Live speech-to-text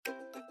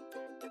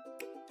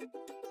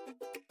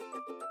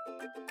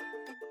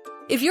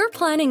If you're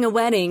planning a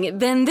wedding,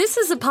 then this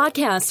is a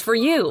podcast for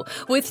you,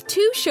 with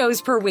 2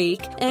 shows per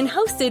week and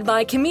hosted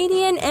by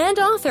comedian and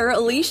author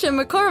Alicia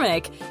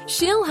McCormick.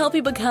 She'll help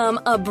you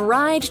become a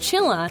bride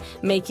chilla,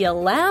 make you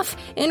laugh,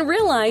 and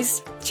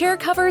realize chair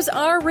covers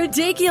are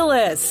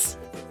ridiculous.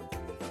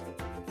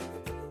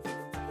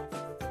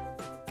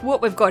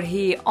 What we've got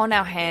here on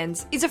our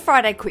hands is a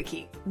Friday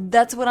Quickie.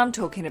 That's what I'm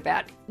talking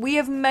about. We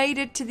have made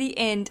it to the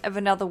end of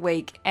another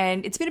week,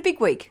 and it's been a big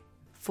week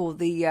for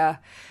the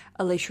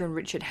Alicia and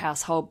Richard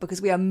household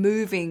because we are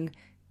moving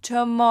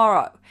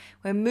tomorrow.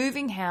 We're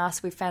moving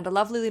house. We found a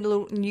lovely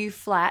little new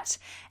flat,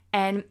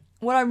 and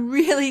what I'm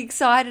really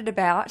excited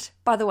about,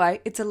 by the way,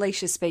 it's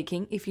Alicia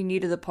speaking. If you're new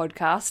to the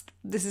podcast,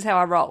 this is how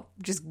I roll.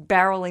 Just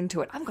barrel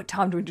into it. I haven't got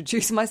time to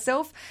introduce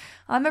myself.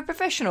 I'm a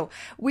professional.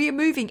 We are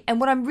moving, and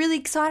what I'm really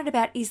excited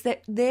about is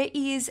that there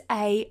is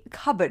a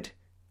cupboard,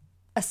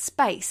 a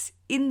space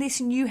in this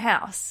new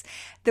house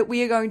that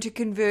we are going to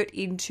convert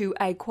into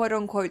a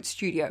quote-unquote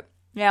studio.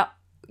 Now,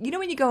 you know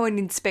when you go and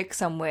inspect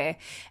somewhere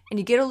and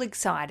you get all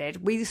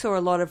excited? We saw a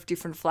lot of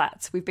different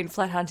flats. We've been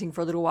flat hunting for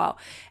a little while.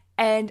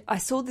 And I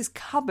saw this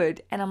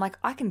cupboard and I'm like,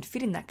 I can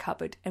fit in that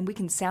cupboard and we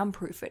can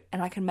soundproof it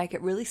and I can make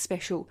it really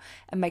special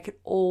and make it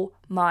all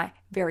my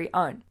very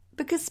own.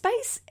 Because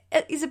space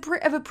is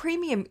of a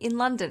premium in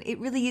London. It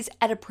really is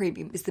at a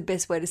premium is the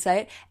best way to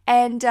say it.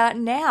 And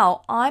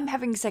now I'm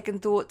having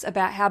second thoughts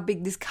about how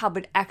big this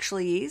cupboard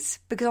actually is.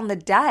 Because on the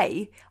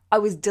day, I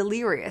was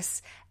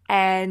delirious.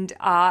 And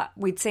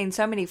we'd seen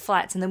so many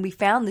flats and then we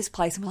found this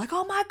place and we're like,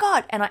 oh my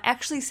God. And I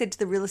actually said to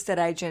the real estate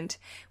agent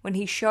when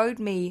he showed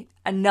me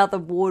another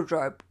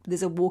wardrobe,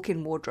 there's a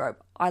walk-in wardrobe,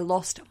 I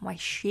lost my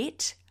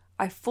shit.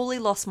 I fully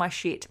lost my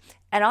shit.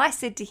 And I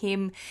said to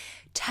him,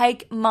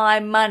 take my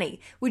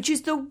money, which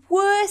is the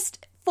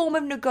worst form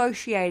of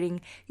negotiating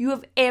you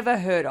have ever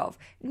heard of.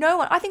 No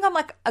one, I think I'm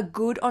like a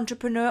good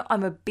entrepreneur.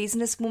 I'm a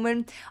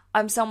businesswoman.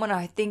 I'm someone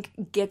I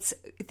think gets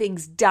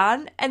things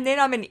done. And then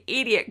I'm an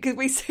idiot because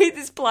we see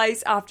this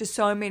place after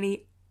so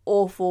many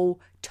awful,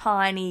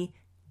 tiny,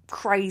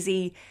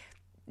 crazy,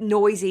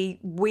 noisy,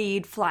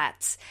 weird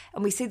flats.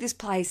 And we see this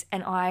place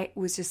and I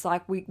was just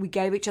like, we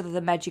gave each other the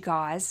magic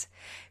eyes.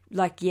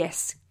 Like,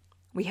 yes,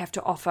 we have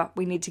to offer.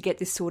 We need to get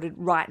this sorted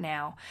right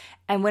now.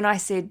 And when I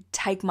said,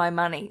 take my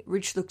money,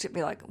 Rich looked at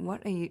me like,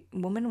 what are you,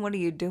 woman, what are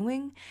you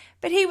doing?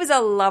 But he was a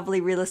lovely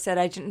real estate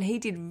agent and he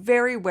did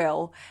very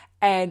well.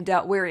 And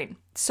we're in.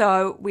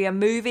 So we are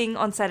moving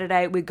on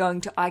Saturday. We're going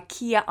to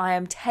IKEA. I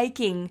am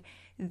taking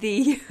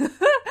the...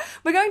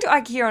 We're going to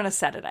IKEA on a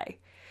Saturday.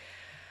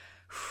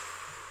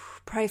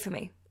 Pray for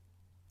me.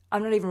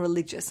 I'm not even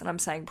religious and I'm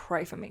saying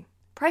pray for me.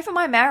 Pray for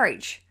my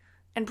marriage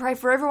and pray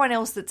for everyone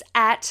else that's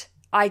at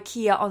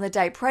IKEA on the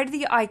day. Pray to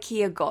the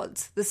IKEA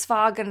gods, the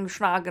Svargen and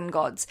Schnagen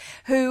gods,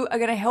 who are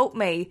going to help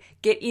me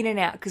get in and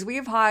out because we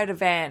have hired a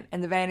van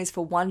and the van is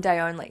for one day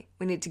only.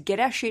 We need to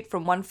get our shit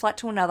from one flat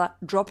to another,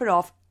 drop it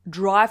off,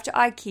 drive to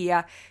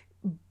IKEA.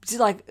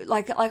 Like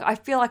I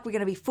feel like we're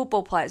going to be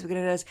football players. We're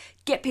going to just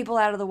get people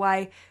out of the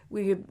way.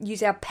 We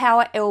use our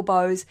power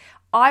elbows.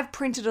 I've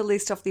printed a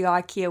list off the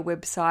IKEA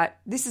website.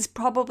 This is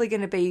probably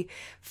going to be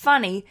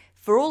funny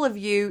for all of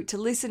you to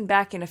listen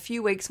back in a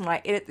few weeks when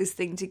I edit this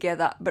thing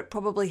together, but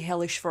probably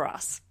hellish for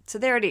us. So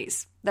there it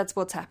is. That's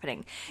what's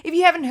happening. If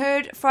you haven't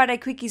heard Friday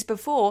Quickies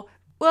before,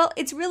 well,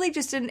 it's really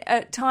just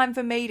a time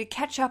for me to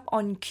catch up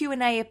on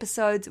Q&A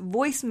episodes,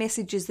 voice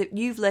messages that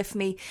you've left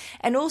me,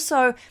 and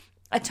also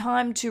a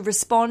time to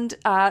respond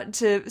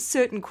to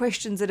certain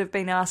questions that have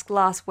been asked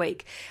last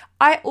week.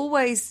 I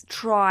always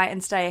try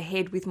and stay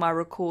ahead with my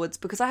records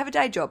because I have a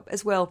day job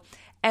as well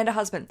and a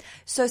husband.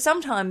 So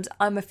sometimes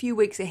I'm a few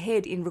weeks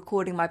ahead in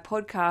recording my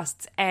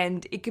podcasts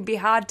and it can be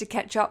hard to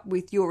catch up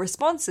with your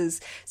responses.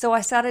 So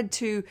I started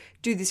to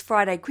do this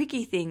Friday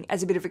Quickie thing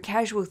as a bit of a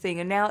casual thing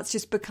and now it's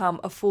just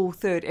become a full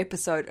third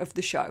episode of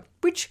the show,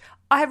 which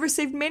I have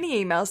received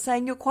many emails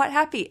saying you're quite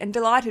happy and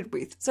delighted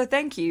with. So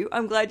thank you.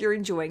 I'm glad you're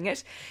enjoying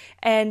it.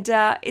 And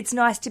it's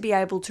nice to be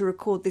able to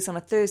record this on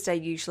a Thursday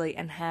usually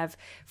and have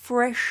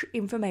fresh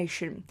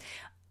information.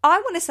 I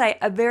want to say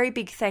a very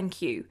big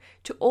thank you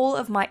to all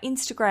of my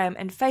Instagram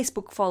and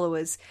Facebook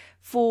followers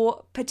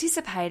for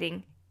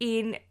participating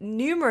in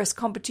numerous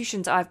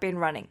competitions I've been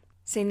running.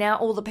 See, now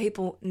all the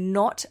people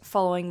not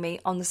following me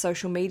on the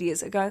social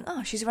medias are going,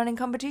 oh, she's running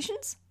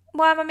competitions?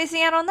 Why am I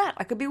missing out on that?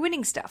 I could be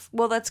winning stuff.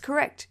 Well, that's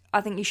correct.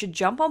 I think you should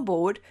jump on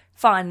board,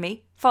 find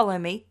me, follow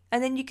me,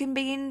 and then you can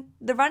be in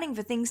the running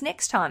for things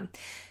next time.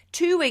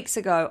 2 weeks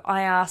ago,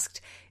 I asked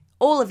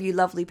all of you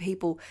lovely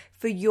people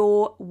for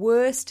your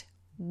worst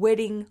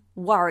wedding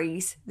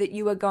worries that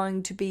you are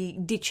going to be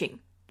ditching.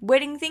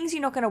 Wedding things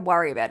you're not going to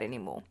worry about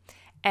anymore.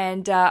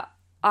 And I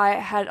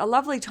had a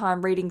lovely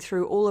time reading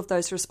through all of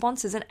those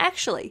responses. And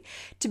actually,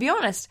 to be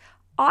honest,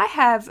 I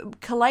have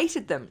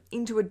collated them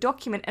into a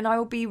document and I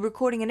will be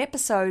recording an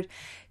episode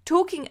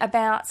talking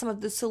about some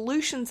of the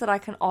solutions that I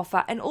can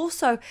offer. And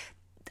also,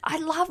 I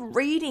love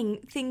reading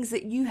things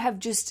that you have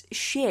just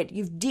shed,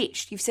 you've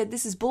ditched, you've said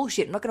this is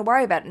bullshit, I'm not going to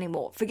worry about it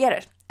anymore, forget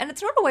it. And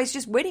it's not always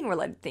just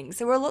wedding-related things.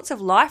 There were lots of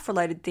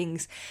life-related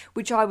things,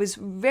 which I was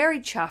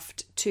very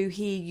chuffed to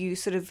hear you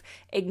sort of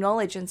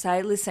acknowledge and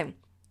say, listen,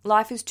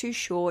 life is too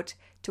short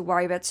to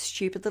worry about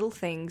stupid little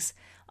things.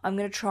 I'm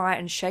going to try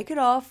and shake it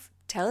off,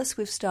 Taylor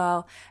Swift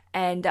style,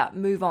 and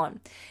move on.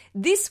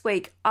 This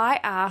week, I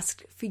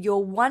asked for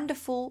your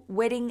wonderful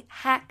wedding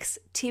hacks,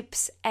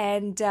 tips,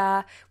 and,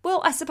 I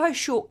suppose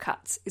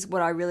shortcuts is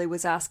what I really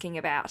was asking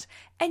about.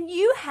 And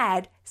you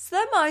had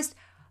the most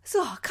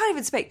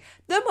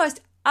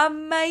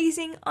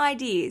amazing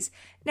ideas.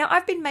 Now,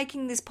 I've been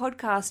making this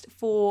podcast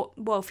for,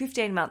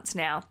 15 months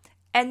now,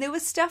 and there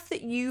was stuff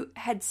that you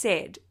had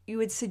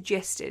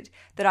suggested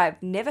that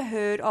I've never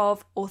heard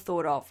of or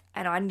thought of,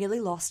 and I nearly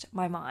lost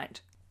my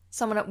mind.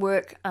 Someone at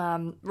work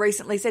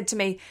recently said to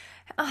me,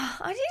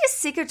 aren't you just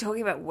sick of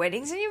talking about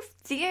weddings? And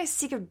you're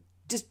sick of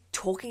just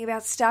talking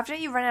about stuff? Don't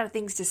you run out of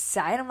things to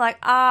say? And I'm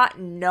like,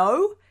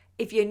 no.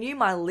 If you knew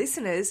my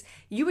listeners,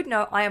 you would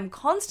know I am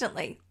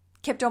constantly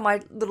kept on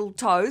my little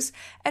toes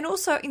and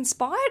also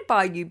inspired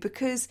by you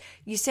because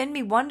you send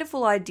me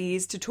wonderful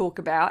ideas to talk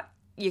about.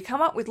 You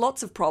come up with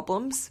lots of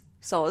problems,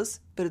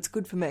 but it's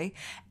good for me.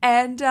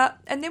 And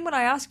then when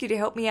I ask you to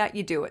help me out,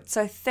 you do it.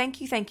 So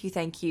thank you, thank you,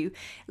 thank you.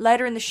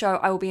 Later in the show,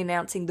 I will be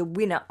announcing the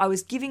winner. I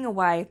was giving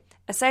away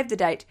a save the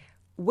date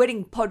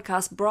wedding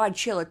podcast bride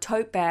chiller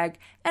tote bag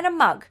and a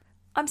mug.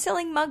 I'm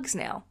selling mugs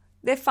now.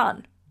 They're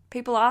fun.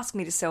 People ask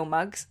me to sell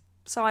mugs,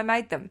 so I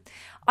made them.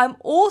 I'm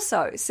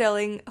also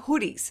selling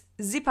hoodies,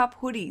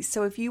 zip-up hoodies.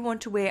 So if you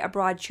want to wear a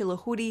bride chiller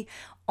hoodie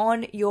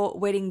on your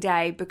wedding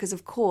day, because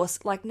of course,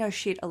 no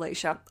shit,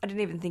 Alicia, I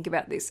didn't even think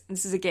about this.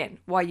 This is, again,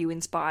 why you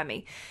inspire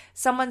me.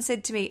 Someone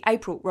said to me,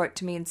 April wrote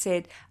to me and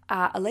said,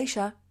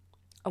 Alicia,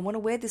 I want to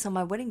wear this on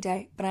my wedding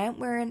day, but I am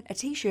wearing a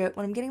t-shirt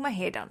when I'm getting my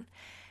hair done.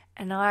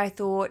 And I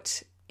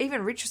thought,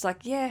 even Rich was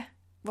like, yeah,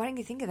 why didn't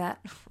you think of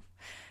that?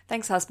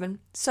 Thanks, husband.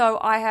 So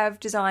I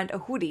have designed a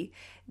hoodie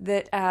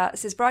that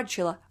says bride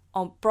chiller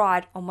on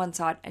bride on one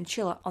side and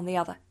chiller on the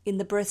other in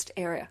the breast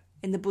area,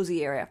 in the bosom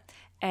area.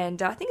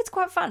 And I think it's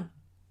quite fun.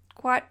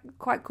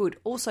 Quite good.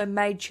 Also,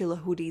 maid chiller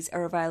hoodies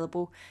are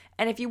available.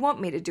 And if you want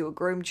me to do a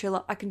groom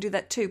chiller, I can do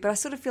that too. But I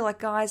sort of feel like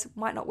guys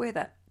might not wear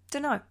that.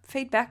 Don't know.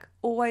 Feedback,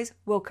 always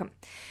welcome.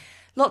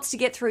 Lots to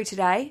get through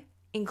today,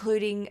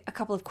 including a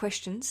couple of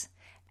questions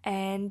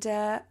and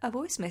a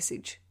voice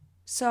message.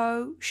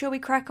 So, shall we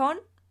crack on?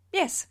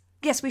 Yes,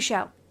 we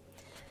shall.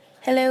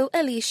 Hello,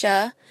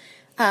 Alicia.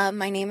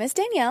 My name is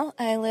Danielle.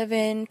 I live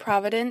in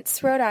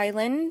Providence, Rhode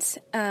Island,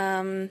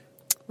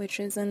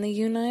 which is in the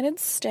United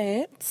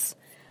States.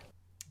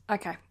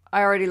 Okay,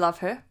 I already love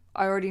her.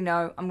 I already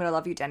know I'm going to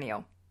love you,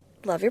 Danielle.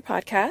 Love your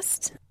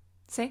podcast.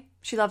 See,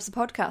 she loves the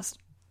podcast.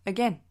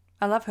 Again,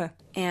 I love her.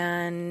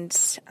 And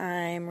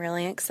I'm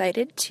really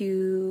excited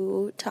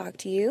to talk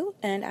to you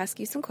and ask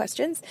you some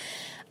questions.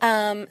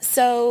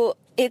 So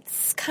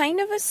it's kind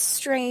of a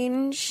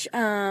strange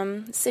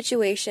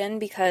situation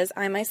because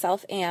I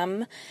myself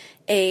am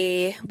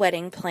a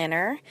wedding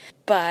planner,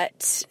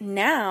 but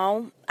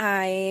now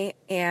I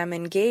am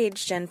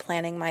engaged and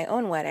planning my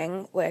own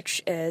wedding,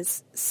 which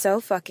is so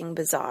fucking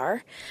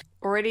bizarre.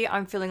 Already,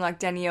 I'm feeling like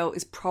Danielle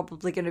is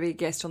probably going to be a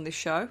guest on this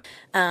show.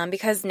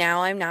 Because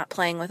now I'm not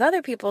playing with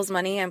other people's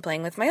money, I'm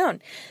playing with my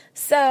own.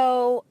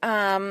 So,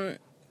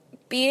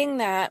 being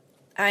that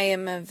I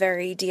am a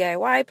very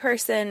DIY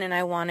person and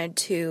I wanted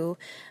to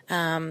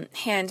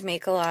hand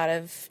make a lot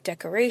of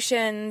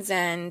decorations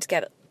and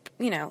get,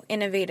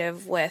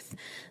 innovative with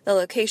the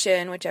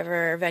location,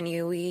 whichever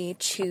venue we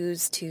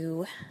choose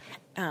to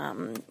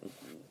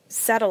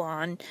settle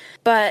on.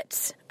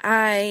 But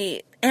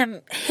I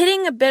am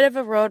hitting a bit of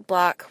a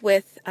roadblock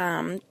with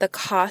the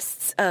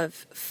costs of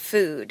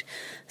food.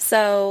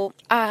 So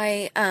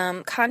I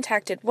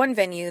contacted one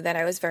venue that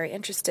I was very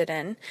interested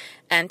in,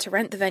 and to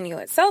rent the venue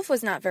itself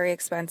was not very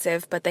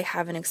expensive, but they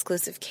have an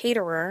exclusive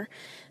caterer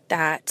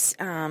that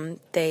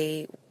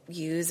they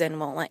use and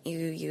won't let you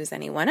use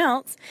anyone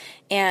else.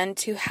 And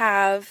to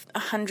have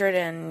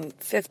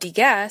 150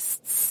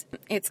 guests,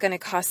 it's going to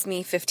cost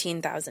me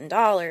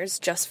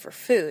 $15,000 just for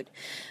food,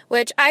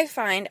 which I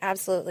find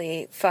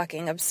absolutely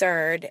fucking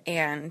absurd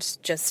and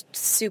just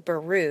super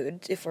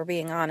rude, if we're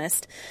being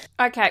honest.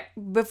 Okay,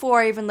 before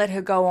I even let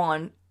her go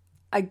on,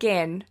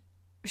 again,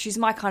 she's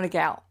my kind of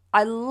gal.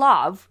 I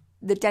love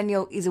that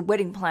Danielle is a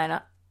wedding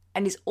planner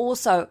and is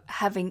also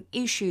having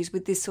issues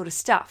with this sort of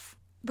stuff.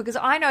 Because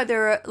I know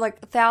there are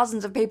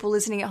thousands of people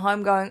listening at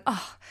home going,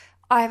 oh,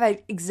 I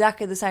have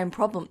exactly the same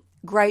problem.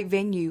 Great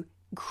venue,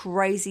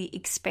 crazy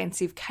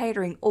expensive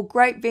catering, or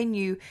great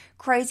venue,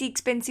 crazy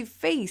expensive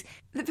fees.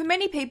 That for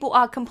many people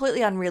are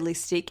completely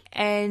unrealistic,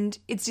 and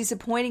it's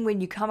disappointing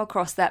when you come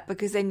across that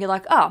because then you're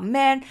like, oh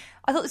man,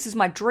 I thought this was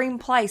my dream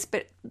place.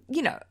 But,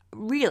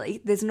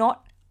 really, there's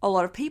not a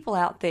lot of people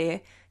out there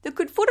that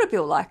could foot a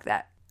bill like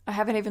that. I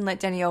haven't even let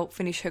Danielle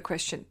finish her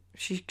question.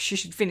 She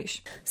should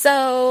finish.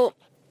 So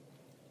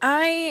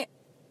I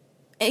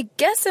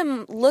guess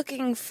I'm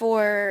looking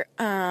for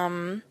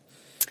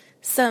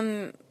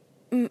some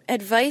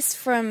advice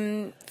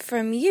from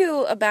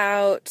you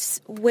about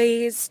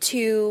ways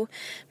to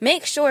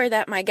make sure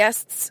that my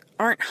guests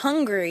aren't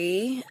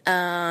hungry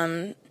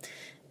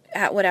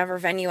at whatever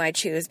venue I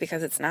choose,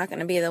 because it's not going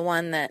to be the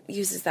one that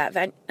uses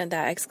that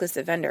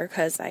exclusive vendor,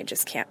 because I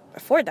just can't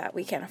afford that.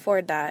 We can't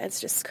afford that.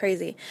 It's just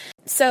crazy.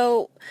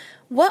 So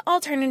what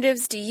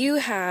alternatives do you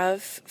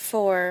have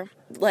for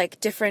like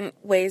different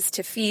ways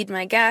to feed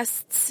my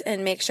guests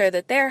and make sure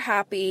that they're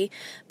happy,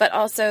 but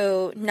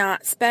also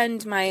not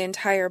spend my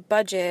entire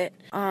budget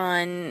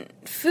on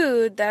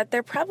food that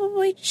they're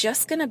probably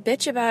just going to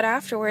bitch about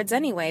afterwards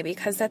anyway,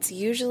 because that's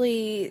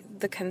usually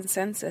the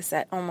consensus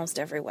at almost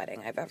every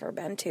wedding I've ever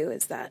been to,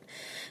 is that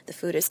the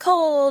food is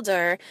cold,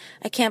 or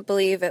I can't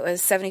believe it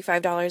was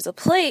 $75 a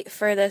plate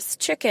for this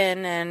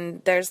chicken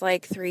and there's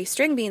like 3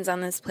 string beans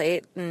on this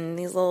plate and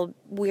these little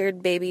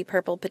weird baby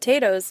purple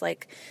potatoes,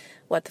 like,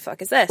 what the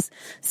fuck is this?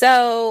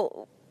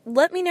 So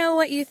let me know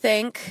what you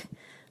think.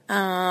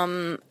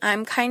 I'm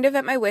kind of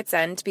at my wit's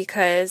end,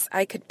 because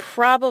I could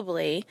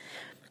probably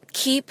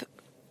keep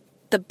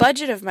the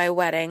budget of my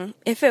wedding,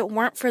 if it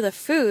weren't for the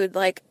food,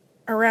 like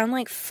around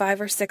like $5,000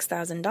 or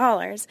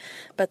 $6,000.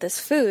 But this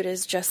food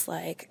is just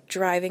like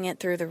driving it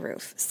through the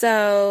roof.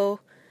 So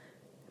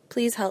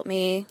please help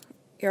me.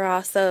 You're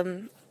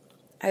awesome.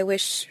 I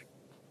wish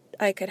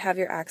I could have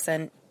your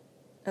accent.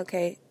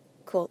 Okay,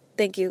 cool.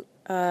 Thank you.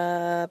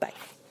 Bye.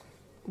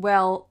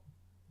 Well,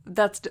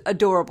 that's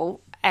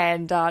adorable,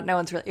 and no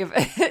one's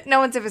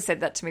ever said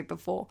that to me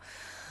before.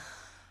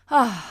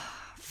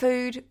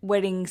 Food,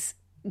 weddings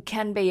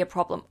can be a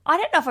problem. I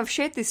don't know if I've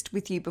shared this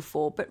with you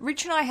before, but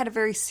Rich and I had a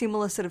very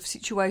similar sort of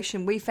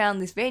situation. We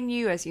found this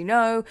venue, as you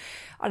know.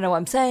 I know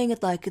I'm saying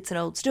it like it's an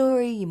old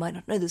story. You might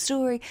not know the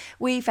story.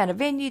 We found a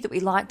venue that we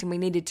liked, and we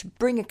needed to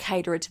bring a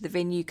caterer to the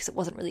venue because it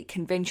wasn't really a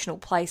conventional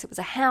place. It was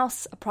a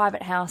house, a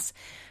private house,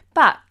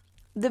 but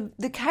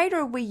the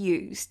caterer we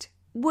used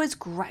was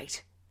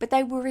great, but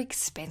they were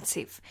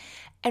expensive.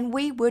 And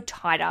we were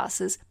tight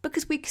asses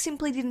because we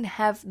simply didn't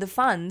have the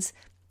funds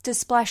to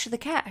splash the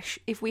cash.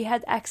 If we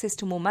had access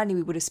to more money,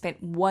 we would have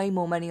spent way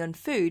more money on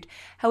food.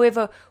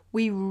 However,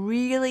 we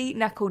really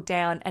knuckled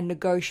down and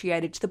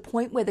negotiated to the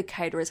point where the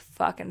caterers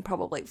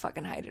probably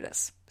hated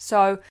us.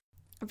 So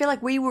I feel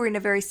like we were in a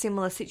very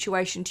similar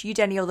situation to you,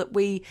 Danielle, that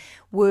we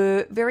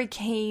were very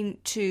keen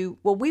to,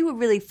 we were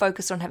really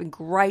focused on having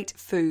great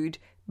food,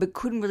 but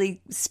couldn't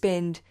really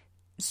spend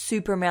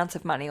super amounts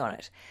of money on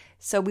it.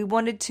 So we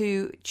wanted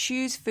to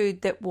choose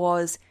food that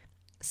was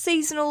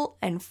seasonal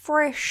and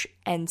fresh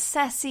and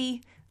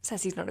sassy.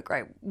 Sassy's not a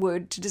great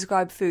word to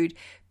describe food,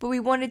 but we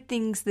wanted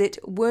things that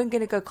weren't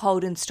going to go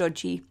cold and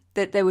stodgy,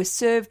 that they were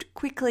served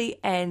quickly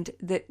and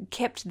that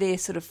kept their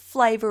sort of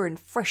flavour and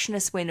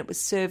freshness when it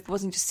was served. It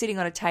wasn't just sitting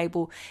on a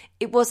table.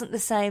 It wasn't the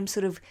same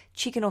sort of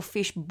chicken or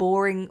fish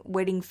boring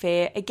wedding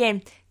fare.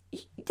 Again,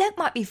 that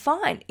might be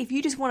fine if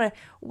you just want to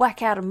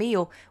whack out a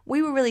meal.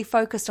 We were really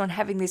focused on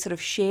having this sort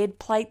of shared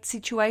plate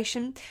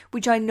situation,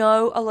 which I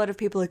know a lot of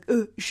people are like,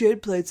 oh,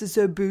 shared plates are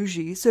so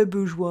bougie, so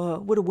bourgeois,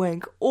 what a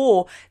wank.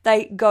 Or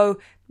they go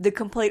the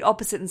complete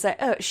opposite and say,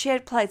 oh,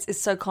 shared plates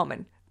is so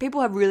common.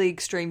 People have really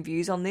extreme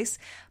views on this,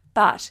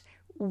 but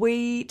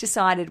we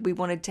decided we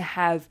wanted to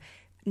have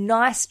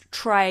nice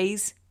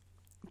trays,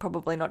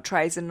 probably not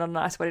trays and not a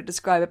nice way to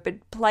describe it,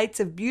 but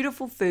plates of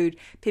beautiful food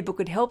people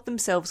could help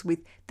themselves with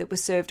that were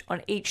served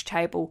on each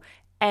table.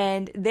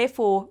 And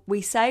therefore,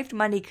 we saved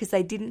money because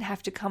they didn't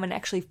have to come and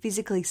actually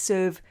physically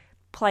serve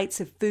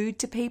plates of food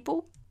to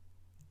people.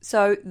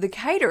 So the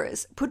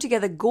caterers put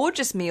together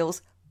gorgeous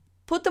meals,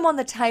 put them on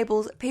the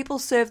tables, people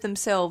served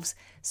themselves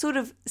sort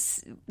of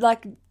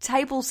like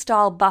table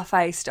style,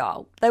 buffet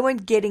style. They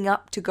weren't getting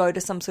up to go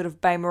to some sort of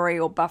bain-marie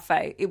or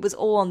buffet. It was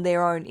all on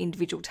their own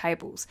individual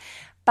tables.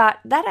 But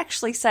that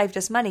actually saved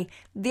us money.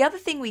 The other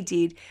thing we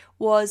did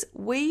was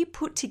we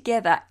put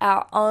together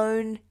our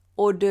own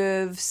hors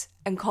d'oeuvres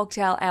and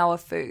cocktail hour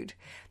food.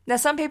 Now,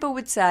 some people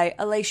would say,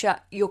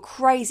 Alicia, you're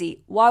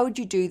crazy. Why would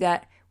you do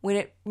that when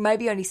it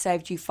maybe only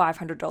saved you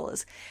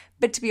 $500?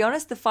 But to be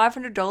honest, the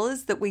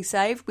 $500 that we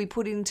saved, we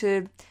put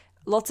into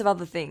lots of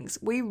other things.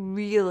 We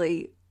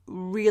really,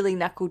 really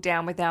knuckled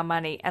down with our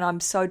money, and I'm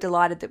so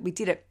delighted that we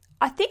did it.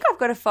 I think I've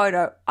got a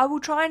photo. I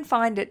will try and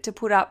find it to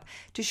put up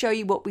to show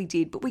you what we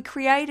did. But we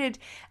created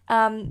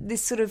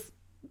this sort of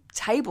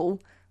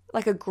table,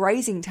 like a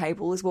grazing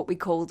table is what we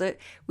called it,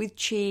 with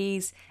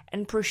cheese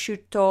and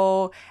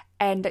prosciutto.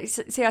 And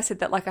see, I said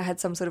that like I had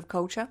some sort of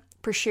culture.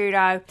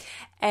 Prosciutto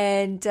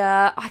and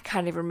I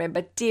can't even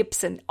remember,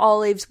 dips and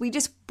olives. We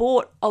just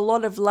bought a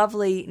lot of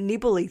lovely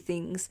nibbly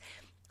things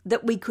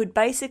that we could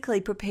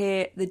basically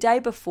prepare the day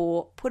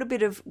before, put a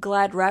bit of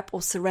Glad wrap or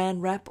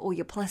saran wrap or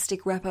your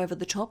plastic wrap over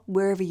the top,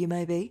 wherever you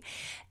may be.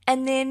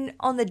 And then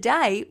on the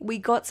day, we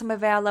got some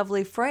of our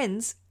lovely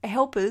friends,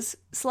 helpers,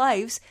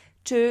 slaves,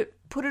 to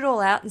put it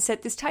all out and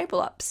set this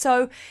table up.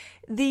 So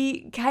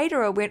the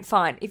caterer went,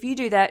 fine, if you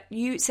do that,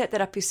 you set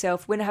that up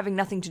yourself. We're having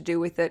nothing to do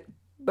with it,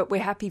 but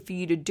we're happy for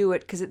you to do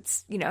it because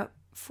it's,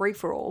 free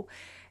for all.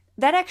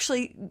 That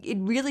actually, it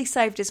really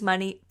saved us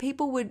money.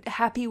 People were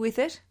happy with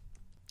it.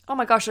 Oh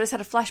my gosh, I just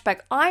had a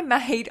flashback.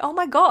 Oh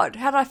my God,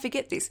 how did I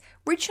forget this?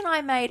 Rich and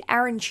I made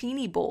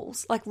arancini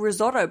balls, like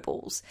risotto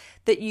balls,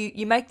 that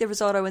you make the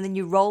risotto and then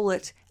you roll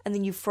it and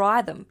then you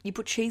fry them. You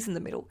put cheese in the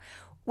middle.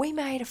 We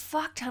made a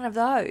fuck ton of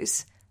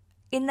those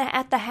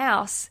at the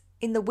house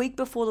in the week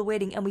before the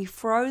wedding, and we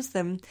froze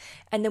them,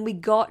 and then we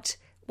got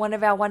one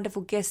of our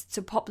wonderful guests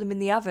to pop them in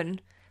the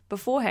oven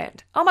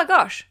beforehand. Oh my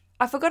gosh,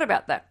 I forgot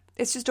about that.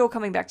 It's just all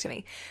coming back to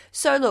me.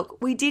 So look,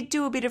 we did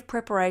do a bit of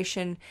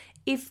preparation.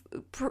 If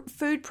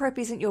food prep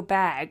isn't your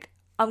bag,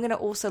 I'm going to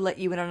also let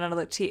you in on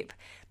another tip.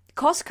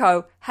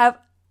 Costco have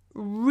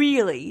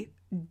really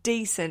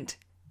decent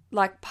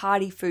like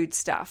party food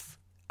stuff.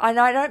 And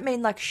I don't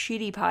mean like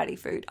shitty party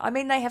food. I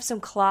mean they have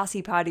some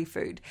classy party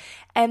food.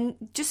 And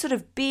just sort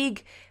of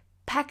big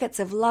packets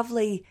of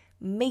lovely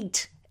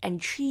meat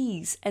and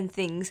cheese and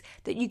things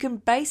that you can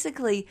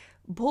basically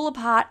pull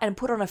apart and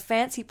put on a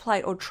fancy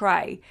plate or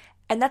tray.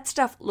 And that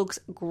stuff looks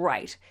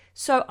great.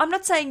 So I'm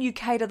not saying you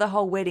cater the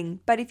whole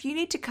wedding, but if you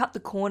need to cut the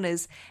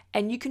corners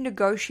and you can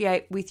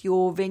negotiate with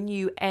your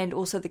venue and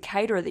also the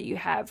caterer that you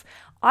have,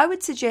 I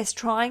would suggest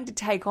trying to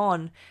take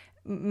on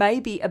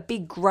maybe a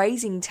big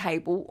grazing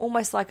table,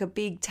 almost like a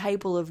big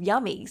table of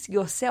yummies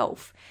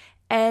yourself.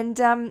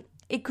 And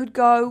it could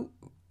go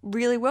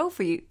really well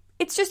for you.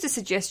 It's just a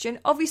suggestion.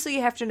 Obviously,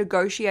 you have to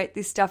negotiate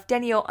this stuff.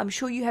 Danielle, I'm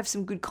sure you have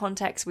some good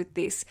contacts with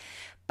this.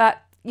 But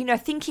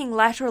thinking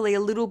laterally a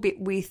little bit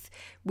with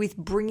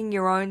bringing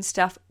your own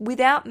stuff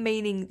without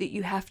meaning that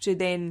you have to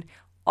then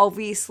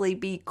obviously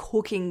be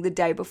cooking the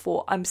day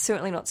before. I'm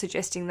certainly not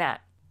suggesting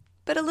that.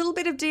 But a little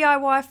bit of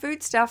DIY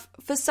food stuff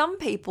for some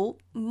people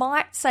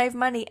might save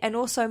money and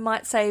also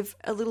might save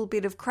a little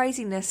bit of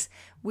craziness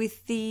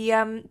with the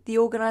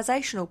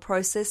organisational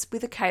process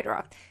with a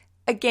caterer.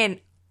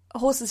 Again,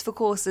 horses for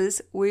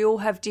courses, we all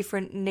have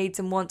different needs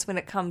and wants when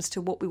it comes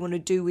to what we want to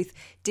do with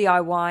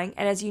DIYing.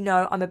 And as you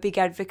know, I'm a big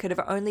advocate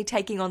of only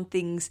taking on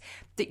things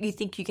that you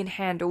think you can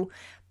handle.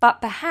 But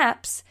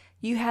perhaps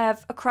you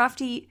have a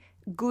crafty,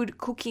 good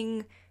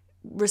cooking,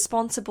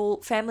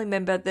 responsible family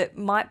member that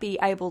might be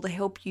able to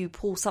help you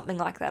pull something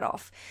like that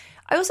off.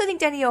 I also think,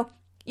 Danielle,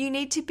 you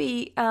need to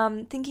be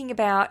thinking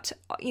about,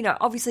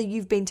 obviously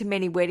you've been to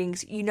many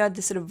weddings, you know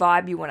the sort of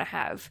vibe you want to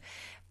have.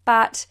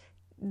 But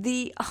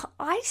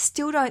I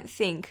still don't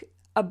think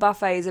a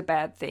buffet is a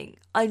bad thing.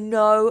 I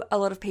know a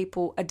lot of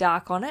people are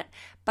dark on it,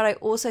 but I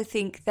also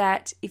think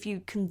that if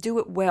you can do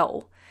it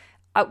well,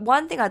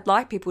 one thing I'd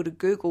like people to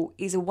Google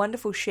is a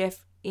wonderful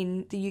chef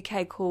in the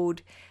UK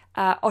called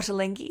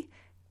Ottolenghi.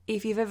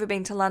 If you've ever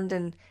been to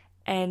London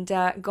and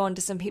gone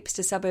to some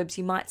hipster suburbs,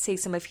 you might see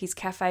some of his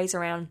cafes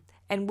around.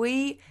 And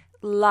we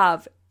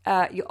love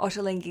your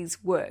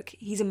Ottolenghi's work.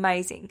 He's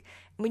amazing.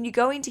 When you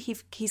go into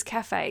his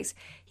cafes,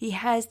 he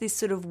has this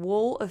sort of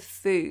wall of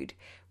food,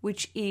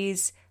 which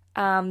is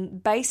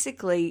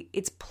basically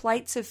it's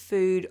plates of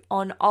food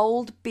on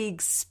old big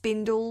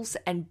spindles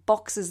and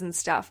boxes and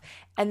stuff.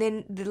 And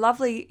then the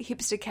lovely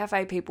hipster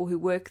cafe people who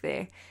work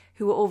there,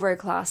 who are all very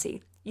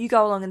classy, you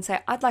go along and say,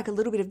 I'd like a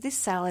little bit of this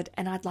salad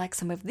and I'd like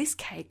some of this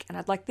cake and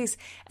I'd like this.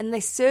 And they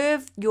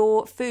serve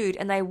your food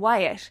and they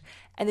weigh it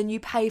and then you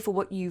pay for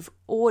what you've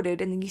ordered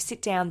and then you sit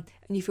down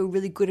and you feel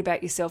really good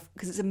about yourself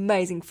because it's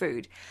amazing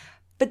food.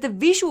 But the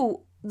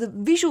visual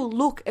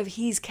look of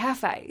his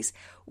cafes,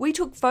 we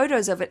took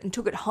photos of it and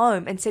took it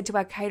home and said to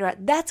our caterer,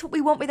 that's what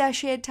we want with our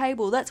shared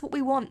table. That's what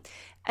we want.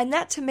 And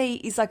that to me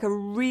is like a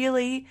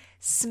really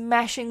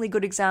smashingly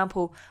good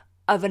example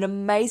of an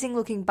amazing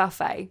looking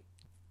buffet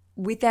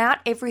without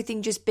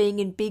everything just being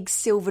in big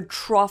silver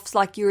troughs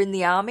like you're in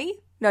the army.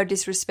 No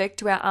disrespect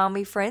to our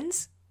army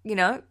friends. You're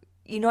not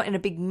in a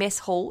big mess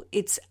hall.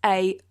 It's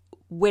a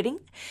wedding.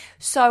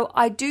 So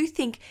I do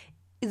think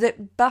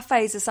that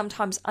buffets are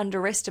sometimes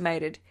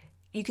underestimated.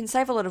 You can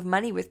save a lot of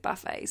money with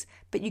buffets,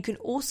 but you can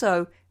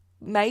also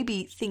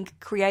maybe think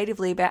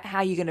creatively about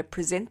how you're going to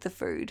present the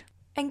food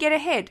and get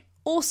ahead.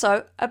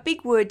 Also, a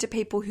big word to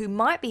people who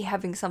might be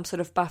having some sort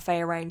of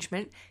buffet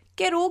arrangement: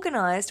 get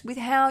organised with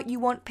how you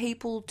want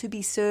people to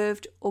be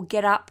served or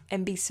get up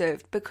and be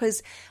served.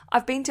 Because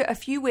I've been to a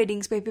few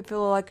weddings where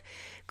people are like,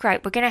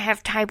 great, we're going to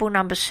have table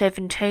number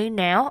 17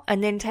 now.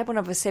 And then table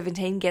number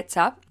 17 gets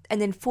up. And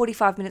then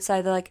 45 minutes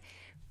later, they're like,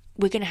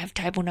 we're going to have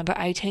table number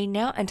 18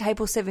 now. And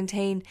table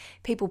 17,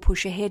 people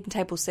push ahead. And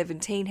table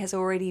 17 has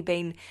already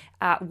been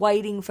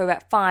waiting for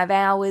about 5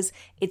 hours.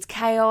 It's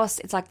chaos.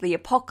 It's like the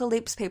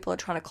apocalypse. People are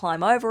trying to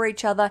climb over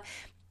each other.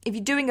 If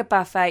you're doing a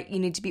buffet, you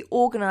need to be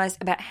organised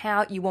about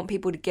how you want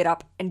people to get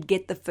up and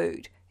get the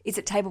food. Is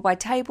it table by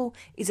table?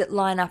 Is it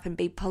line up and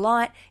be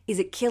polite? Is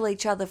it kill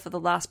each other for the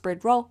last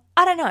bread roll?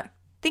 I don't know.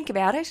 Think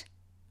about it.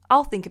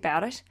 I'll think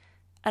about it.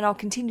 And I'll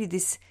continue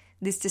this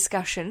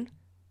discussion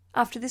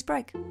after this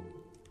break.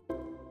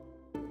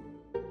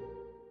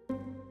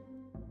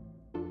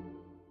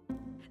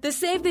 The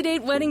Save the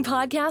Date Wedding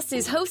Podcast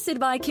is hosted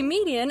by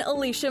comedian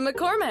Alicia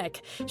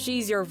McCormick.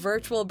 She's your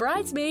virtual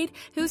bridesmaid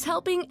who's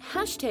helping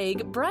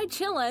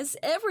 #BrideChillas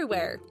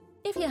everywhere.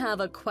 If you have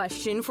a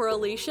question for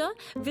Alicia,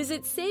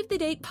 visit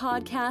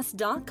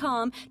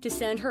SaveTheDatePodcast.com to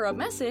send her a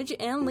message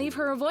and leave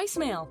her a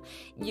voicemail.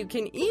 You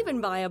can even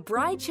buy a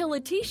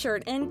Bridechilla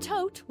t-shirt and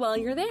tote while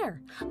you're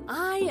there.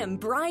 I am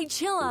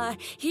Bridechilla.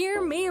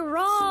 Hear me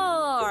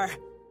roar!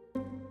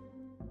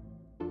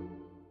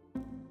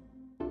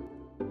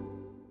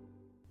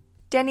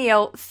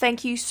 Danielle,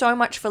 thank you so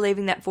much for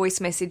leaving that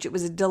voice message. It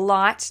was a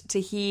delight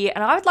to hear,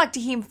 and I would like to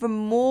hear from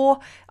more.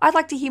 I'd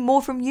like to hear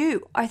more from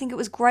you. I think it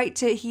was great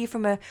to hear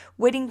from a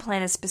wedding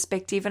planner's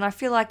perspective, and I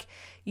feel like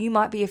you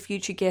might be a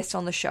future guest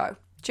on the show.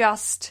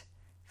 Just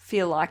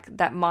feel like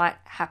that might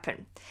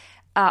happen.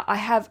 I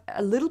have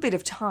a little bit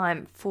of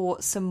time for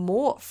some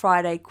more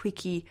Friday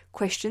Quickie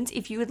questions.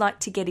 If you would like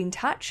to get in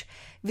touch,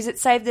 visit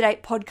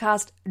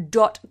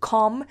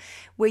SaveTheDatePodcast.com,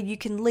 where you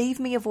can leave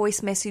me a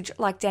voice message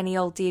like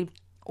Danielle did,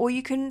 or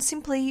you can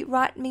simply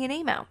write me an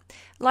email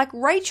like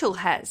Rachel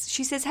has.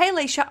 She says, "Hey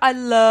Alicia, I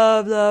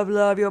love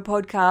your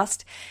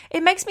podcast.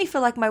 It makes me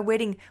feel like my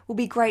wedding will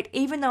be great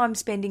even though I'm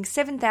spending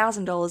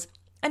 $7,000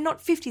 and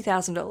not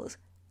 $50,000.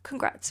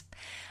 Congrats.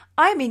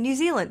 I am in New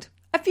Zealand.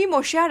 A few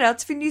more shout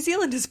outs for New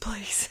Zealanders,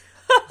 please."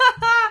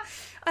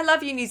 I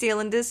love you, New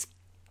Zealanders.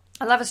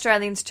 I love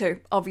Australians too,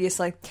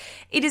 obviously.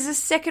 It is a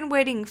second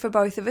wedding for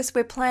both of us.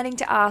 We're planning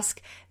to ask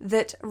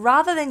that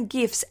rather than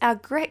gifts, our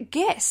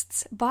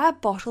guests buy a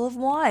bottle of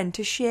wine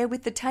to share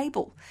with the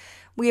table.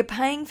 We are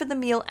paying for the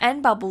meal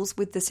and bubbles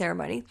with the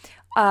ceremony.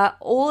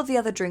 All of the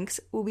other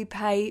drinks will be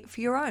pay for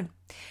your own.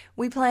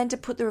 We plan to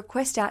put the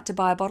request out to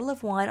buy a bottle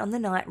of wine on the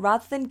night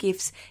rather than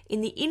gifts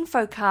in the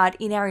info card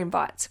in our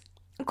invites.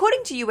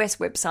 According to US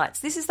websites,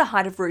 this is the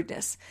height of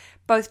rudeness,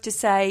 both to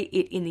say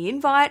it in the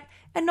invite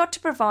and not to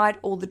provide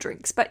all the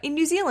drinks. But in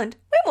New Zealand,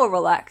 we're more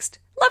relaxed.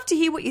 Love to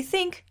hear what you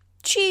think.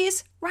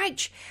 Cheers,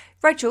 Rach.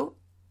 Rachel,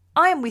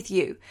 I am with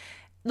you.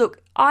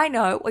 Look, I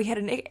know I had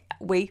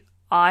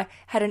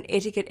an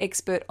etiquette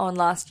expert on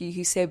last year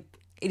who said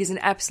it is an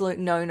absolute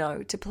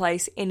no-no to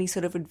place any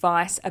sort of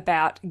advice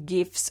about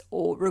gifts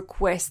or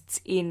requests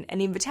in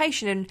an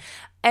invitation.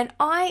 And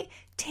I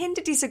tend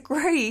to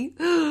disagree.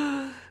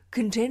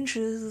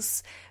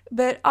 Contentious.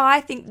 But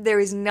I think there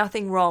is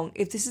nothing wrong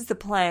if this is the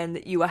plan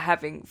that you are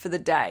having for the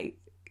day.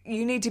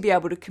 You need to be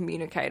able to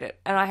communicate it,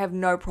 and I have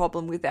no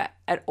problem with that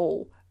at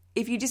all.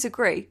 If you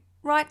disagree,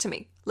 write to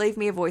me. Leave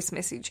me a voice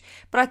message.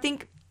 But I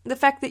think the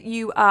fact that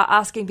you are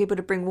asking people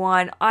to bring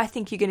wine, I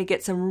think you're going to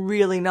get some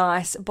really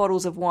nice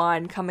bottles of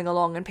wine coming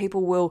along, and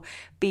people will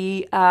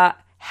be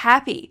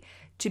happy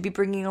to be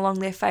bringing along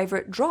their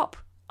favourite drop.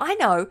 I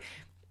know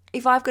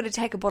if I've got to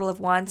take a bottle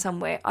of wine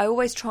somewhere, I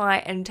always try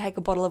and take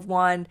a bottle of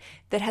wine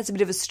that has a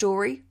bit of a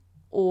story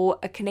or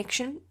a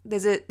connection.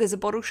 There's a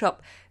bottle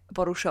shop.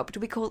 Do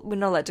we call? We're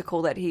not allowed to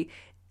call that here.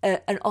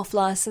 An off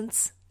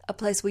license, a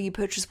place where you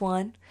purchase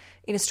wine.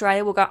 In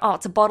Australia, we'll go, oh,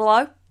 it's a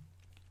bottle-o.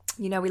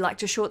 You know, we like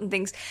to shorten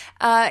things.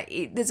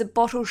 There's a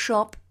bottle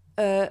shop,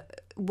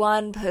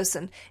 wine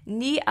person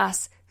near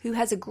us who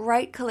has a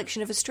great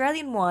collection of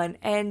Australian wine,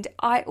 and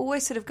I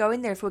always sort of go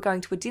in there if we're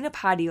going to a dinner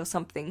party or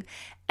something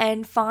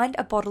and find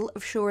a bottle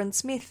of Shaw &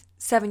 Smith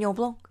Sauvignon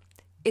Blanc.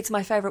 It's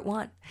my favourite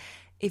wine.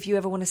 If you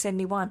ever want to send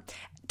me wine,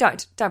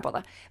 don't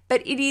bother.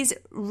 But it is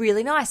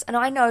really nice, and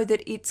I know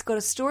that it's got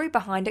a story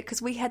behind it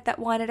because we had that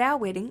wine at our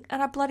wedding,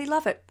 and I bloody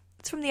love it.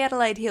 It's from the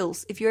Adelaide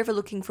Hills. If you're ever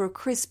looking for a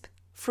crisp,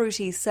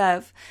 fruity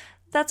Sauv,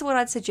 that's what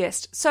I'd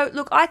suggest. So,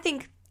 look, I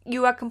think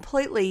you are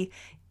completely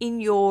in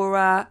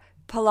your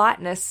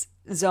politeness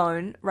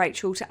zone,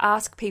 Rachel, to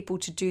ask people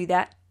to do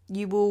that.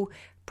 You will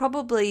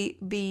probably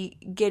be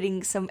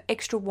getting some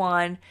extra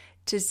wine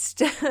to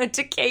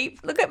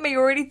keep. Look at me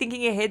already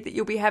thinking ahead that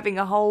you'll be having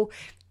a whole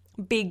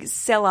big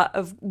cellar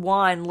of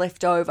wine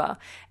left over.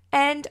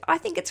 And I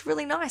think it's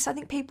really nice. I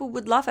think people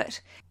would love it.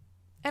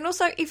 And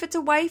also, if it's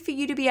a way for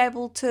you to be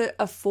able to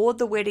afford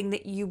the wedding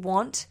that you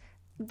want,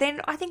 then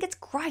I think it's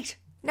great.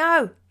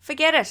 No,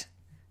 forget it.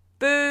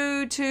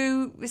 Boo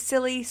to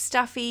silly,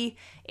 stuffy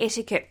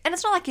etiquette. And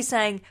it's not like you're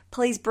saying,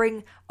 please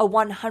bring a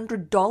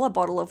 $100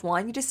 bottle of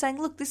wine. You're just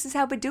saying, look, this is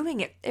how we're doing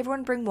it.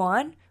 Everyone bring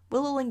wine.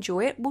 We'll all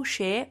enjoy it. We'll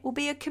share. We'll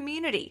be a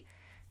community.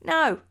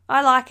 No,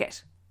 I like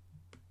it.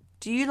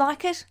 Do you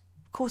like it?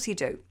 Of course you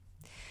do.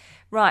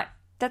 Right,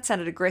 that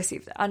sounded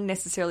aggressive,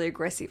 unnecessarily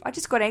aggressive. I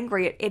just got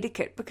angry at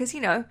etiquette because,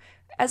 you know,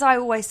 as I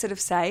always sort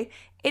of say,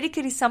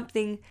 etiquette is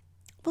something...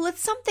 Well,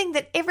 it's something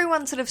that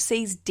everyone sort of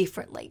sees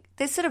differently.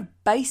 There's sort of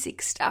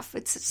basic stuff.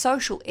 It's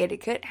social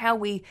etiquette, how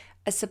we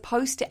are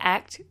supposed to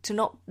act to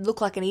not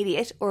look like an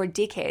idiot or a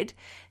dickhead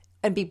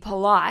and be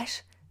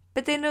polite.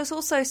 But then there's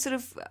also sort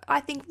of, I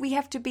think we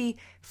have to be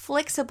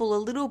flexible a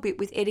little bit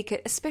with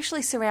etiquette,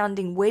 especially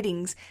surrounding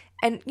weddings.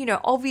 And, you know,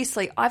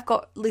 obviously I've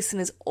got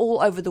listeners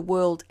all over the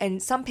world, and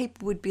some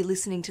people would be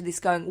listening to this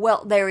going,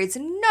 well, there is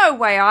no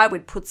way I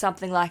would put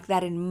something like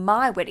that in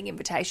my wedding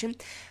invitation.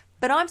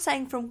 But I'm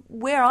saying from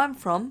where I'm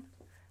from,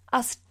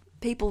 us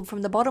people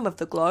from the bottom of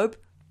the globe,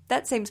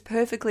 that seems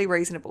perfectly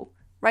reasonable.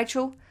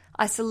 Rachel,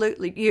 I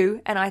salute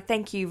you, and I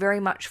thank you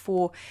very much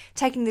for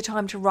taking the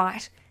time to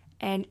write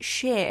and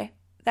share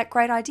that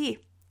great idea.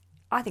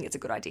 I think it's a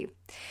good idea.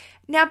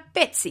 Now,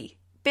 Betsy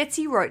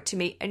Betsy wrote to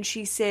me and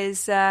she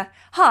says,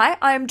 hi,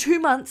 I am 2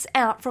 months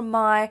out from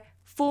my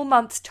 4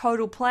 months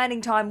total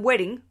planning time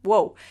wedding,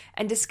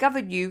 and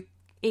discovered you,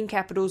 in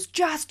capitals,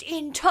 just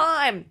in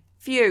time.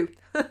 Phew.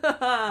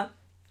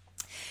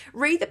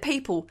 Read the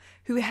people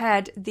who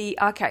had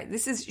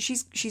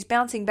she's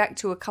bouncing back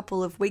to a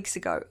couple of weeks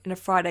ago in a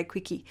Friday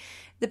quickie.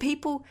 The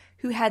people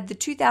who had the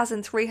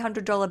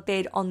 $2,300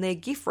 bed on their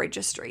gift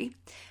registry,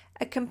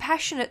 a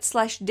compassionate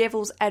 /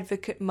 devil's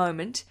advocate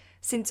moment,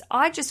 since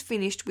I just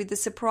finished with the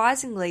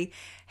surprisingly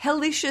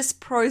hellacious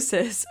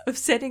process of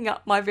setting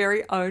up my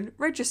very own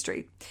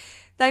registry.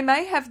 They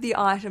may have the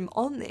item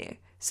on there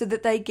so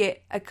that they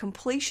get a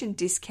completion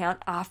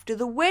discount after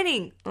the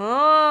wedding.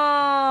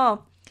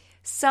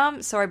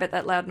 Sorry about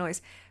that loud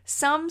noise.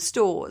 Some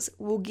stores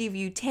will give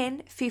you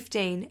 10,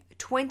 15,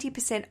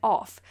 20%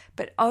 off,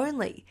 but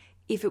only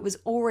if it was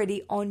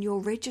already on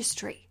your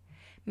registry.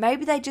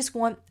 Maybe they just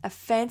want a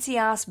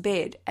fancy-ass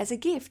bed as a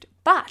gift,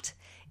 but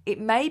it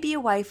may be a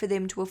way for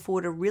them to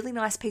afford a really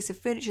nice piece of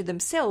furniture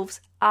themselves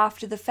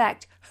after the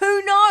fact.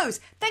 Who knows?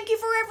 Thank you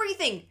for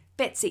everything,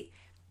 Betsy.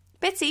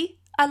 Betsy,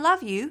 I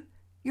love you.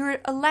 You're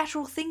a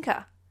lateral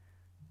thinker.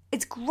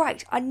 It's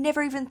great. I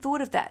never even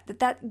thought of that.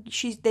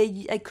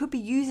 They could be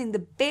using the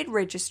bed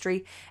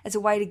registry as a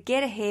way to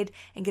get ahead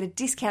and get a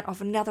discount off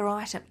another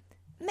item.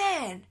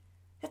 Man,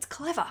 that's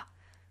clever.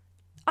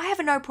 I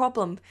have no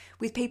problem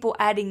with people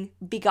adding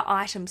bigger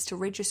items to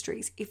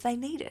registries if they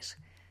need it.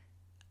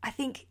 I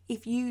think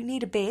if you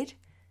need a bed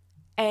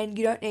and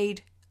you don't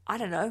need,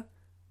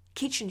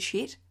 kitchen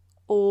shit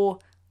or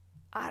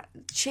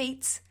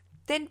sheets,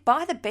 then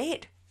buy the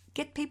bed.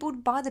 Get people to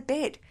buy the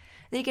bed.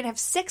 Then you can have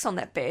sex on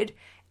that bed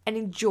and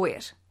enjoy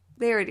it.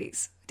 There it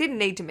is. Didn't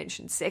need to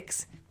mention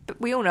sex,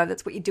 but we all know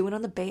that's what you're doing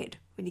on the bed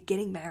when you're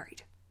getting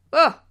married.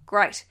 Oh,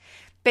 great.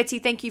 Betsy,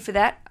 thank you for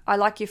that. I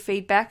like your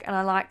feedback and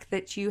I like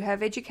that you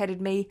have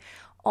educated me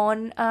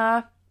on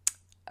a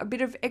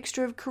bit of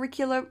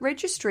extracurricular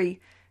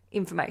registry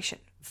information.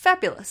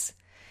 Fabulous.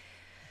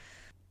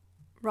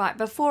 Right,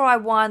 before I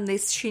wind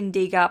this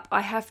shindig up,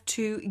 I have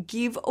to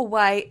give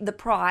away the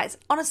prize.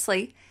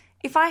 Honestly,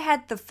 if I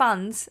had the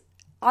funds,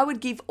 I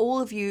would give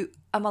all of you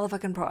a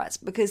motherfucking prize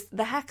because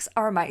the hacks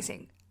are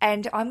amazing.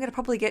 And I'm going to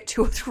probably get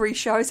 2 or 3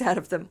 shows out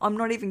of them. I'm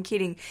not even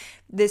kidding.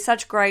 There's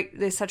such great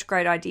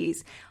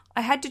ideas.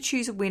 I had to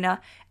choose a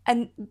winner,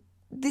 and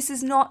this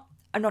is not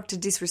to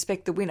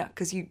disrespect the winner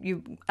because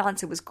your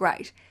answer was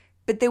great,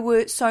 but there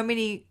were so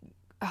many.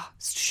 Oh,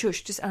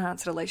 shush! Just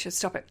unanswered, Alicia.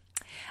 Stop it.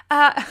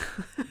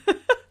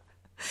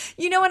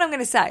 You know what I'm going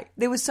to say.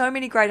 There were so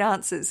many great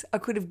answers. I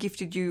could have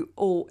gifted you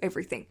all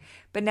everything,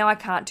 but now I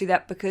can't do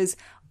that because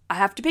I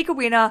have to pick a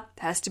winner.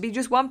 It has to be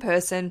just one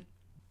person.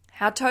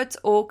 How totes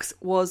orcs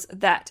was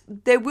that?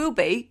 There will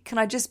be. Can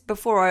I just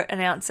before I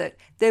announce it?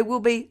 There will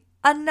be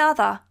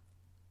another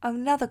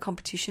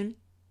competition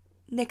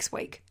next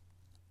week.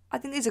 I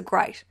think these are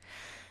great.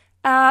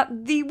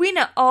 The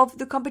winner of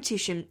the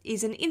competition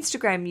is an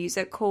Instagram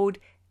user called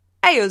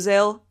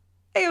Aozel,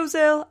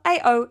 AOZELL.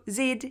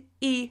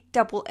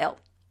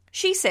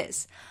 She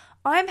says,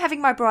 I'm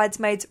having my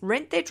bridesmaids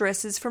rent their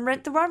dresses from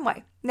Rent the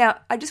Runway.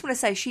 Now, I just want to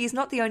say she is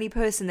not the only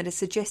person that has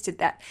suggested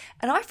that,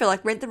 and I feel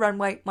like Rent the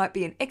Runway might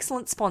be an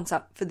excellent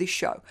sponsor for this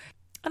show.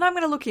 And I'm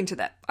going to look into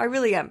that. I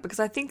really am,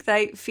 because I think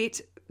they fit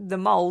the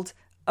mould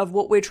of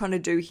what we're trying to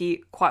do here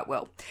quite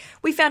well.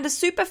 We found a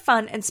super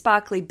fun and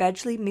sparkly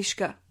Badgley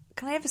Mishka.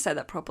 Can I ever say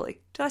that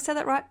properly? Did I say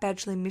that right?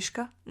 Badgley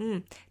Mishka?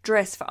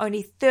 Dress for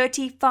only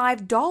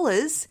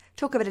 $35.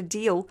 Talk about a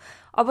deal.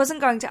 I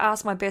wasn't going to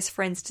ask my best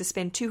friends to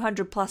spend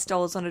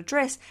 $200+ on a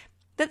dress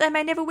that they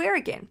may never wear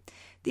again.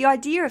 The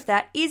idea of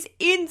that is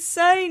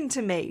insane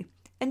to me.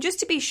 And just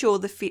to be sure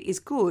the fit is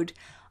good,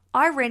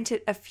 I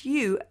rented a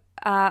few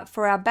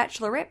for our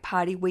bachelorette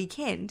party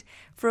weekend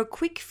for a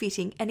quick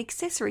fitting and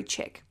accessory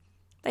check.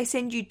 They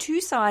send you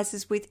 2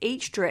 sizes with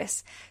each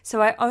dress,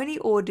 so I only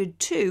ordered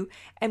 2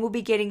 and will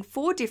be getting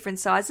 4 different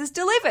sizes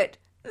delivered.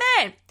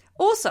 Man!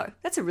 Also,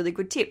 that's a really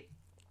good tip.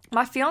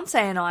 My fiancé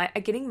and I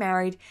are getting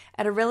married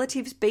at a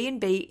relative's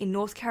B&B in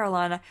North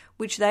Carolina,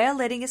 which they are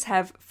letting us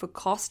have for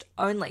cost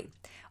only.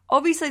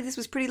 Obviously, this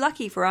was pretty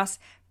lucky for us,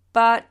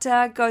 but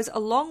goes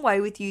a long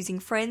way with using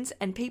friends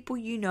and people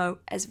you know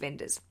as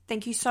vendors.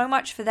 Thank you so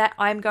much for that.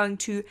 I'm going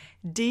to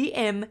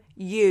DM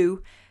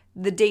you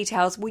the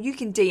details. Well, you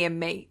can DM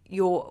me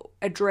your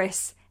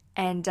address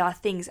and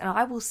things, and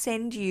I will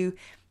send you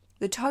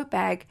the tote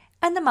bag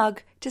and the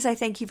mug to say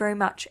thank you very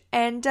much.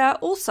 And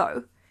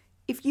also,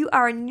 if you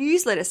are a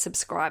newsletter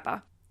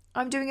subscriber,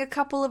 I'm doing a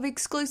couple of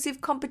exclusive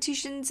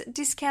competitions,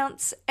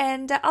 discounts,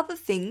 and other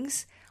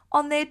things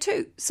on there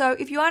too. So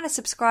if you aren't a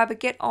subscriber,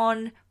 get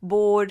on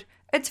board.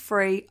 It's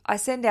free. I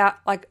send out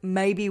like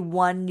maybe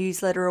 1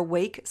 newsletter a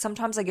week.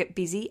 Sometimes I get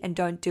busy and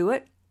don't do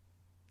it.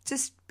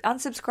 Just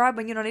unsubscribe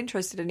when you're not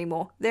interested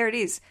anymore. There it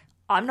is.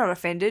 I'm not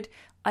offended.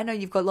 I know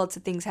you've got lots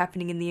of things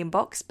happening in the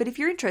inbox, but if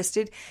you're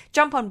interested,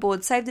 jump on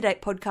board,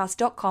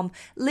 savethedatepodcast.com,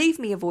 leave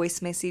me a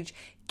voice message,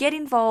 get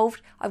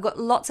involved. I've got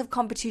lots of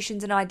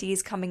competitions and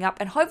ideas coming up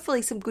and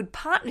hopefully some good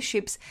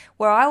partnerships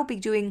where I will be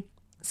doing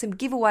some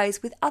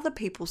giveaways with other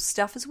people's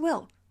stuff as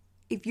well.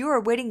 If you're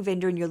a wedding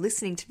vendor and you're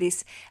listening to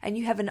this and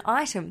you have an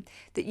item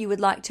that you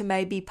would like to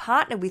maybe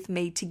partner with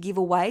me to give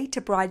away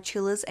to bride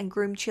chillers and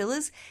groom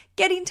chillers,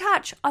 get in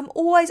touch. I'm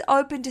always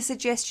open to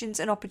suggestions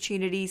and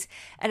opportunities,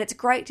 and it's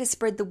great to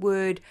spread the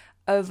word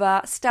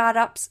over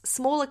startups,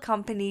 smaller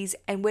companies,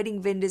 and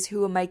wedding vendors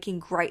who are making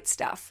great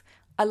stuff.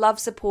 I love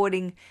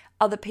supporting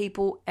other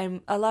people,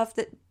 and I love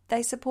that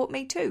they support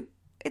me too.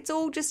 It's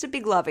all just a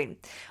big loving.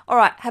 All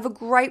right, have a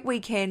great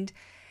weekend.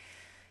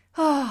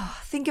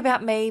 Think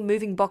about me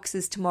moving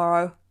boxes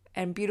tomorrow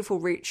and beautiful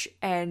Rich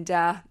and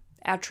our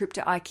trip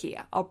to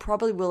IKEA. I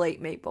probably will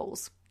eat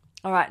meatballs.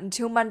 All right,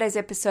 until Monday's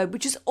episode,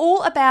 which is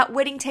all about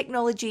wedding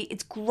technology.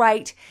 It's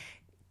great.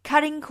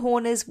 Cutting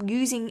corners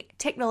using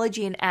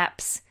technology and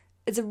apps.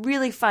 It's a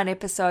really fun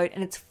episode,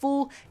 and it's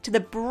full to the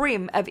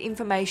brim of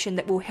information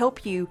that will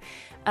help you,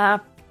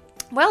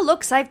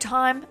 save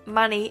time,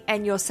 money,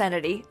 and your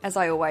sanity, as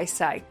I always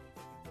say.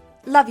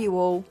 Love you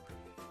all.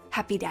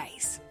 Happy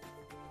days.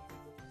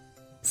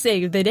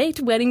 Save the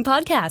Date Wedding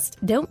Podcast.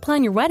 Don't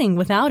plan your wedding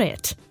without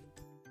it.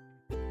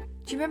 Do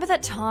you remember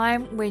that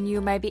time when you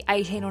were maybe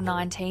 18 or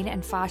 19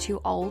 and far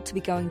too old to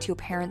be going to your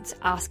parents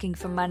asking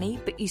for money,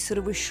 but you sort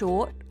of were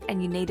short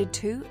and you needed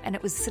to, and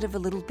it was sort of a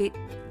little bit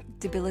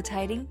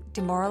debilitating,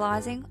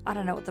 demoralizing? I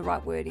don't know what the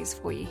right word is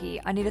for you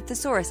here. I need a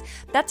thesaurus.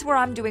 That's what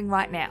I'm doing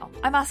right now.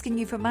 I'm asking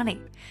you for money.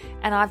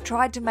 And I've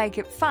tried to make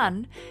it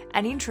fun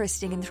and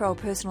interesting and throw a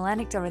personal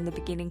anecdote in the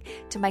beginning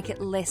to make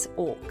it less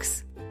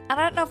orcs. And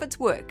I don't know if it's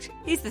worked.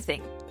 Here's the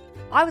thing.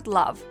 I would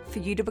love for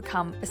you to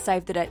become a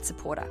Save the Date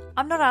supporter.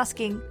 I'm not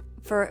asking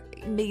for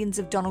millions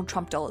of Donald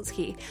Trump dollars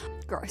here.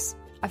 Gross.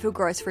 I feel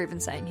gross for even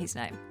saying his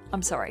name.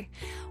 I'm sorry.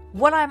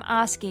 What I'm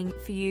asking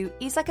for you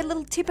is like a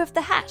little tip of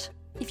the hat.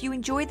 If you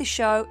enjoy the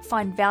show,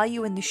 find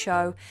value in the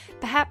show,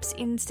 perhaps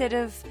instead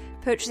of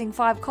purchasing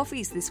 5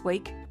 coffees this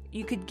week,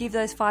 you could give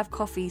those 5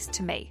 coffees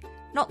to me.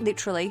 Not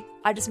literally,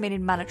 I just mean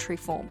in monetary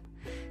form.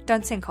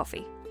 Don't send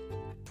coffee.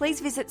 Please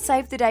visit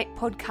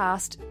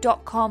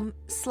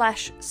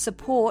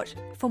savethedatepodcast.com/support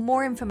for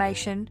more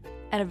information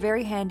and a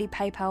very handy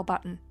PayPal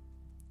button.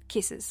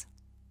 Kisses.